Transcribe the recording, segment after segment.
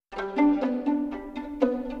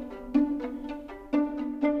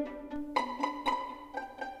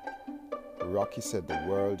Rocky said the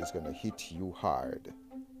world is going to hit you hard.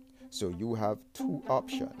 So you have two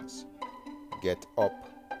options: get up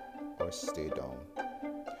or stay down.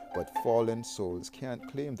 But fallen souls can't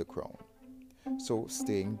claim the crown, so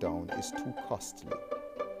staying down is too costly.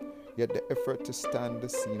 Yet the effort to stand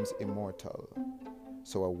seems immortal.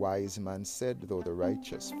 So a wise man said, though the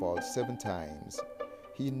righteous fall 7 times,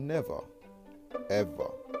 he never,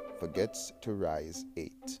 ever forgets to rise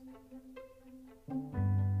 8.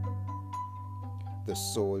 The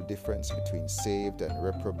sole difference between saved and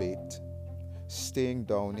reprobate: staying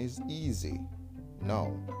down is easy,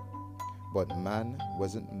 no. But man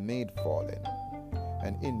wasn't made fallen,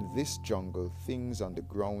 and in this jungle things on the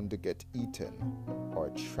ground get eaten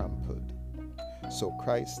or trampled. So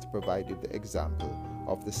Christ provided the example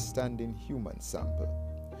of the standing human sample,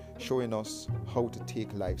 showing us how to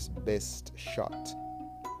take life's best shot,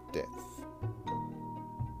 death.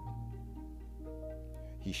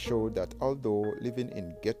 He showed that although living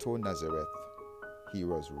in ghetto Nazareth, he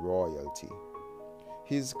was royalty.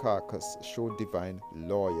 His carcass showed divine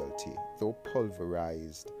loyalty, though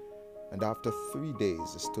pulverized, and after 3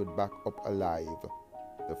 days stood back up alive,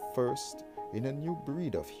 the first in a new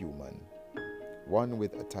breed of human, one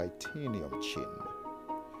with a titanium chin.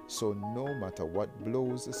 So no matter what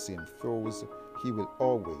blows sin throws, he will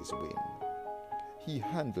always win. He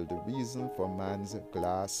handled the reason for man's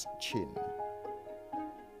glass chin: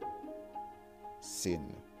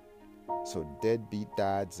 sin. So deadbeat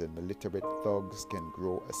dads and illiterate thugs can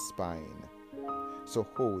grow a spine. So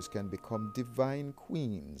hoes can become divine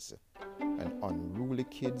queens, and unruly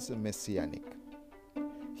kids messianic.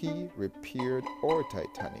 He repaired our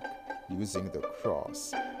Titanic using the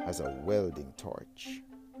cross as a welding torch.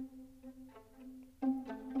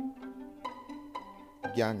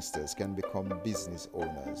 Gangsters can become business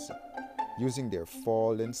owners, using their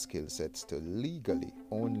fallen skill sets to legally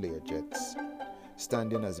own Learjets,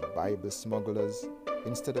 standing as Bible smugglers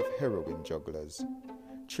instead of heroin jugglers.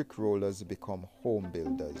 Trick rollers become home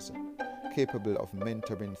builders, capable of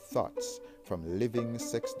mentoring thoughts from living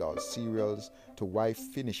sex doll cereals to wife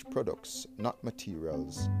finished products, not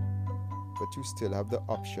materials. But you still have the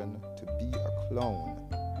option to be a clown.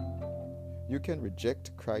 You can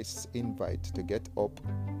reject Christ's invite to get up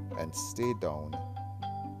and stay down,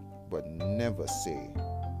 but never say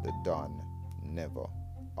the dawn never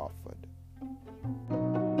offered.